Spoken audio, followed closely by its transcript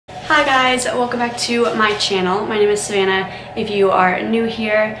Hi guys, welcome back to my channel. My name is Savannah if you are new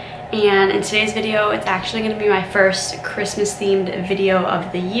here, and in today's video it's actually going to be my first Christmas themed video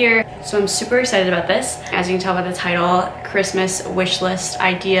of the year, so I'm super excited about this. As you can tell by the title, Christmas wish list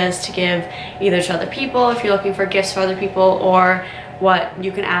ideas to give either to other people if you're looking for gifts for other people, or what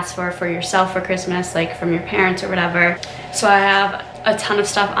you can ask for yourself for Christmas, like from your parents or whatever. So I have a ton of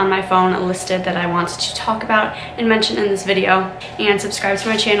stuff on my phone listed that I want to talk about and mention in this video. And subscribe to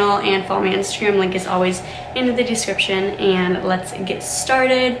my channel and follow me on Instagram. Link is always in the description, and let's get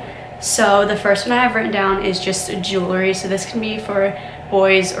started. So the first one I have written down is just jewelry. So this can be for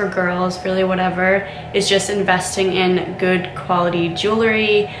boys or girls, really whatever. It's just investing in good quality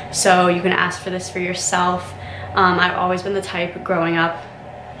jewelry. So you can ask for this for yourself. I've always been the type growing up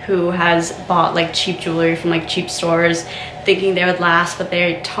who has bought like cheap jewelry from like cheap stores thinking they would last, but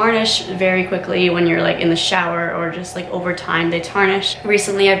they tarnish very quickly when you're like in the shower, or just like over time they tarnish.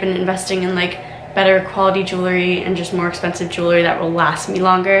 Recently I've been investing in like better quality jewelry and just more expensive jewelry that will last me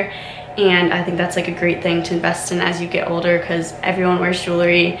longer. And I think that's like a great thing to invest in as you get older, because everyone wears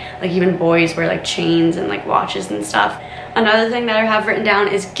jewelry, like even boys wear like chains and like watches and stuff. Another thing that I have written down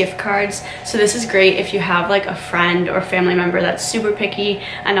is gift cards. So this is great if you have like a friend or family member that's super picky.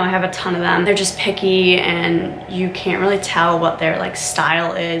 I know I have a ton of them. They're just picky and you can't really tell what their like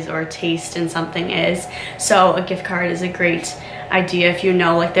style is or taste in something is. So a gift card is a great idea if you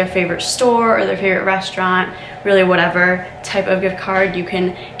know like their favorite store or their favorite restaurant, really whatever type of gift card, you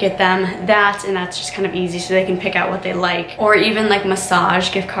can get them that, and that's just kind of easy so they can pick out what they like. Or even like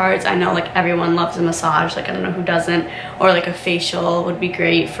massage gift cards. I know like everyone loves a massage, like I don't know who doesn't. Or like a facial would be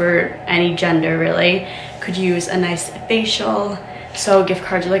great for any gender, really. Could use a nice facial. So gift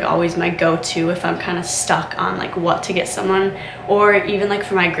cards are like always my go-to if I'm kind of stuck on like what to get someone. Or even like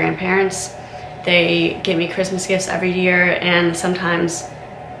for my grandparents, they give me Christmas gifts every year, and sometimes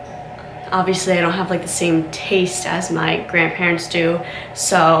obviously I don't have like the same taste as my grandparents do,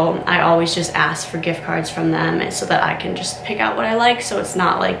 so I always just ask for gift cards from them so that I can just pick out what I like, so it's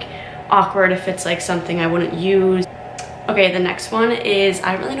not like awkward if it's like something I wouldn't use. Okay, the next one is,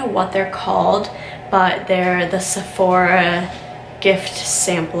 I don't really know what they're called, but they're the Sephora gift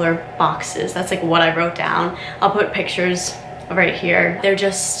sampler boxes. That's like what I wrote down. I'll put pictures right here. They're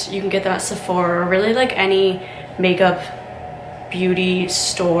just, you can get them at Sephora or really like any makeup beauty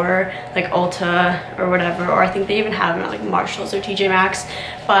store like Ulta or whatever, or I think they even have them at like Marshalls or TJ Maxx,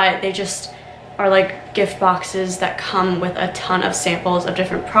 but they just are like gift boxes that come with a ton of samples of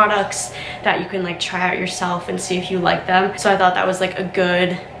different products that you can like try out yourself and see if you like them. So I thought that was like a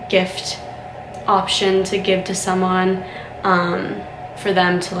good gift option to give to someone, for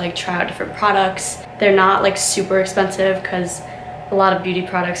them to like try out different products. They're not like super expensive, because a lot of beauty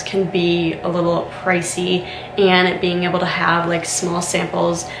products can be a little pricey, and being able to have like small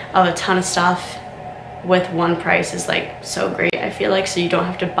samples of a ton of stuff with one price is like so great, I feel like. So you don't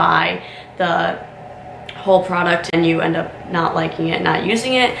have to buy the whole product and you end up not liking it, not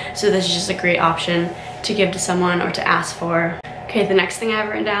using it. So this is just a great option to give to someone or to ask for. Okay, the next thing I have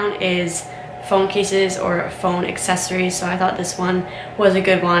written down is phone cases or phone accessories. So I thought this one was a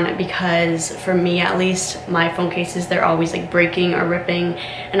good one because for me at least, my phone cases, they're always like breaking or ripping,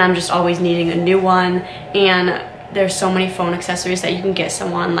 and I'm just always needing a new one. And there's so many phone accessories that you can get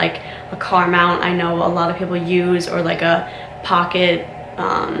someone, like a car mount I know a lot of people use, or like a pocket,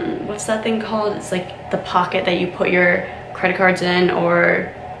 what's that thing called? It's like the pocket that you put your credit cards in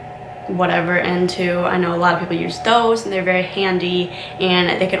or whatever into. I know a lot of people use those, and they're very handy,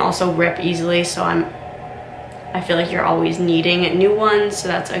 and they can also rip easily, so I feel like you're always needing new ones, so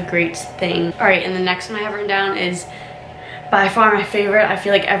that's a great thing. All right, and the next one I have written down is by far my favorite. I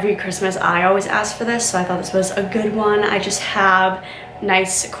feel like every Christmas I always ask for this, so I thought this was a good one. I just have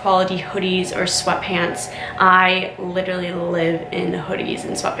nice quality hoodies or sweatpants. I literally live in hoodies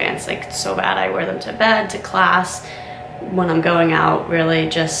and sweatpants, like so bad. I wear them to bed, to class, when I'm going out, really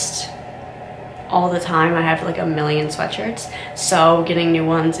just all the time. I have like a million sweatshirts, so getting new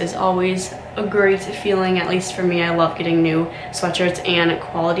ones is always a great feeling. At least for me, I love getting new sweatshirts and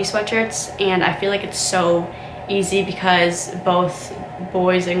quality sweatshirts, and I feel like it's so easy because both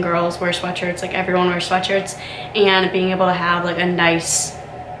boys and girls wear sweatshirts, like everyone wears sweatshirts, and being able to have like a nice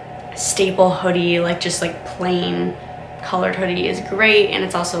staple hoodie, like just like plain colored hoodie, is great, and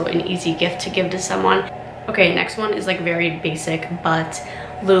it's also an easy gift to give to someone. Okay, next one is like very basic, but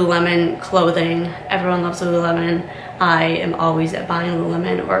Lululemon clothing. Everyone loves Lululemon. I am always buying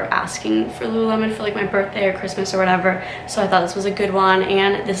Lululemon or asking for Lululemon for like my birthday or Christmas or whatever, so I thought this was a good one.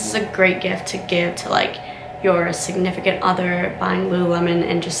 And this is a great gift to give to like your significant other, buying Lululemon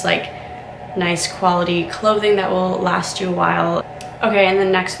and just like nice quality clothing that will last you a while. Okay, and the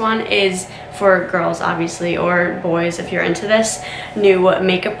next one is for girls, obviously, or boys if you're into this. New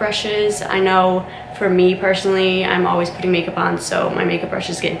makeup brushes. I know for me personally, I'm always putting makeup on, so my makeup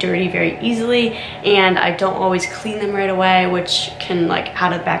brushes get dirty very easily, and I don't always clean them right away, which can like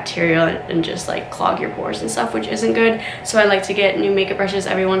add up bacteria and just like clog your pores and stuff, which isn't good. So I like to get new makeup brushes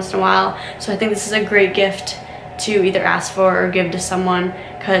every once in a while. So I think this is a great gift to either ask for or give to someone,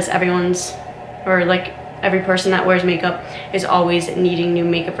 because every person that wears makeup is always needing new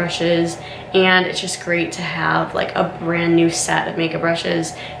makeup brushes, and it's just great to have like a brand new set of makeup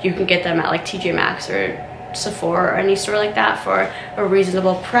brushes. You can get them at like TJ Maxx or Sephora or any store like that for a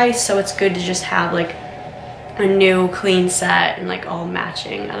reasonable price, so it's good to just have like a new clean set and like all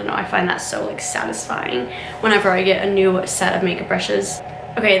matching. I don't know, I find that so like satisfying whenever I get a new set of makeup brushes.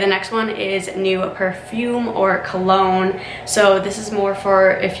 Okay, the next one is new perfume or cologne. So this is more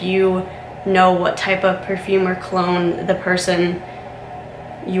for if you know what type of perfume or cologne the person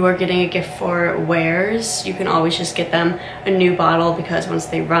you are getting a gift for wears. You can always just get them a new bottle, because once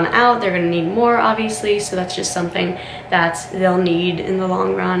they run out, they're gonna need more, obviously. So that's just something that they'll need in the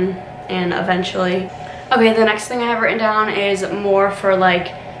long run and eventually. Okay, the next thing I have written down is more for like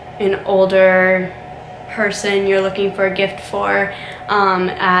an older person you're looking for a gift for.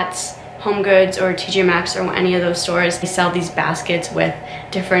 At Home Goods or TJ Maxx or any of those stores, they sell these baskets with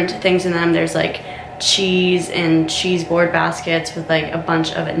different things in them. There's like cheese and cheese board baskets with like a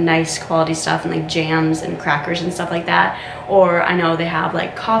bunch of nice quality stuff and like jams and crackers and stuff like that. Or I know they have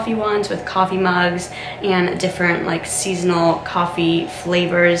like coffee ones with coffee mugs and different like seasonal coffee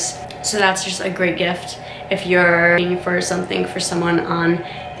flavors. So that's just a great gift if you're looking for something for someone on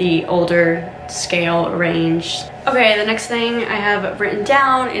the older scale range. Okay, the next thing I have written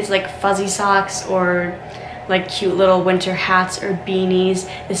down is like fuzzy socks or like cute little winter hats or beanies.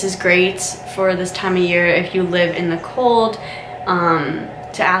 This is great for this time of year if you live in the cold,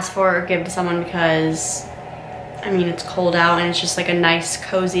 to ask for or give to someone, because I mean it's cold out and it's just like a nice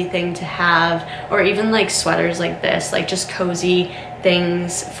cozy thing to have. Or even like sweaters like this, like just cozy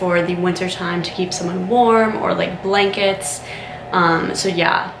things for the winter time to keep someone warm, or like blankets. So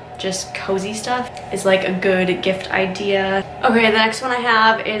yeah, just cozy stuff is like a good gift idea. Okay, the next one I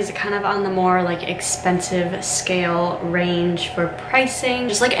have is kind of on the more like expensive scale range for pricing.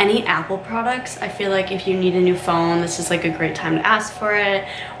 Just like any Apple products, I feel like if you need a new phone, this is like a great time to ask for it.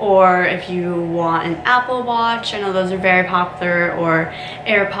 Or if you want an Apple Watch, I know those are very popular, or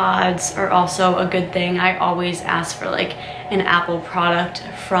AirPods are also a good thing. I always ask for like an Apple product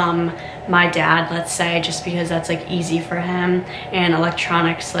from my dad, let's say, just because that's like easy for him, and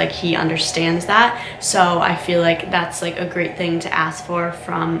electronics, like he understands that. So I feel like that's like a great thing to ask for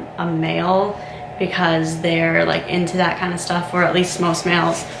from a male, because they're like into that kind of stuff, or at least most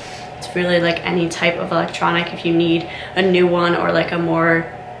males. It's really like any type of electronic, if you need a new one or like a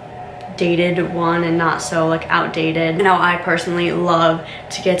more dated one and not so like outdated. You know, I personally love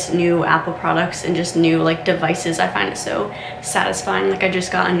to get new Apple products and just new like devices. I find it so satisfying. Like I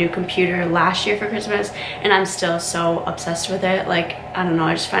just got a new computer last year for Christmas and I'm still so obsessed with it. Like, I don't know,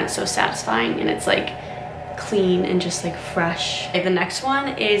 I just find it so satisfying, and it's like clean and just like fresh. Okay, the next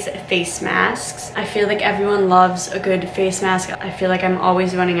one is face masks. I feel like everyone loves a good face mask. I feel like I'm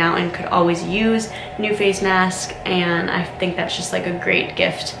always running out and could always use new face mask, and I think that's just like a great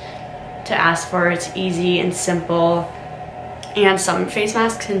gift to ask for. It's easy and simple, and some face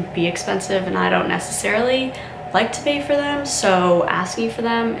masks can be expensive and I don't necessarily like to pay for them, so asking for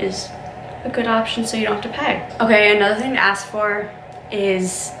them is a good option so you don't have to pay. Okay, another thing to ask for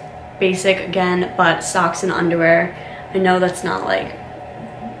is basic again, but socks and underwear. I know that's not like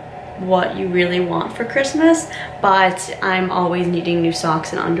what you really want for Christmas, but I'm always needing new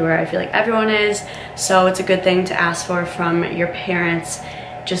socks and underwear. I feel like everyone is, so it's a good thing to ask for from your parents.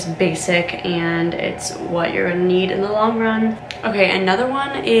 Just basic, and it's what you're gonna need in the long run. Okay, another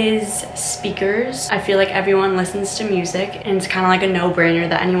one is speakers. I feel like everyone listens to music, and it's kind of like a no-brainer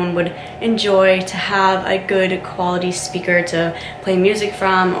that anyone would enjoy to have a good quality speaker to play music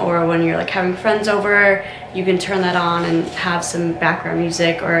from, or when you're like having friends over, you can turn that on and have some background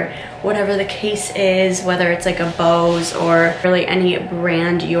music, or whatever the case is, whether it's like a Bose or really any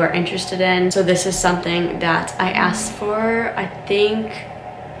brand you are interested in. So this is something that I asked for, I think,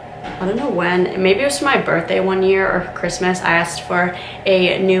 I don't know when, maybe it was for my birthday one year or Christmas. I asked for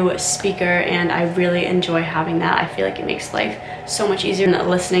a new speaker and I really enjoy having that. I feel like it makes life so much easier than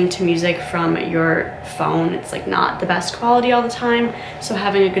listening to music from your phone. It's like not the best quality all the time, so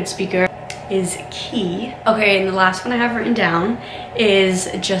having a good speaker is key. Okay, and the last one I have written down is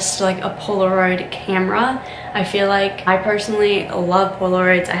just like a Polaroid camera. I feel like I personally love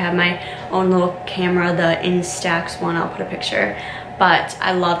Polaroids. I have my own little camera, the Instax one, I'll put a picture. but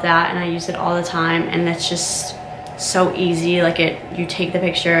I love that and I use it all the time, and it's just so easy. Like you take the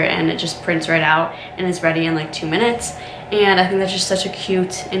picture and it just prints right out and is ready in like 2 minutes. And I think that's just such a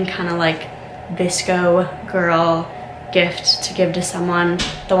cute and kind of like visco girl gift to give to someone.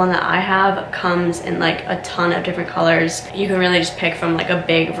 The one that I have comes in like a ton of different colors. You can really just pick from like a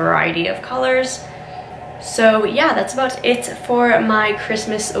big variety of colors. So yeah, that's about it for my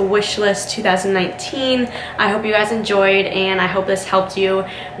Christmas wish list 2019. I hope you guys enjoyed, and I hope this helped you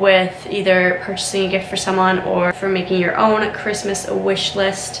with either purchasing a gift for someone or for making your own Christmas wish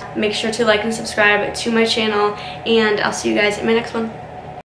list. Make sure to like and subscribe to my channel, and I'll see you guys in my next one.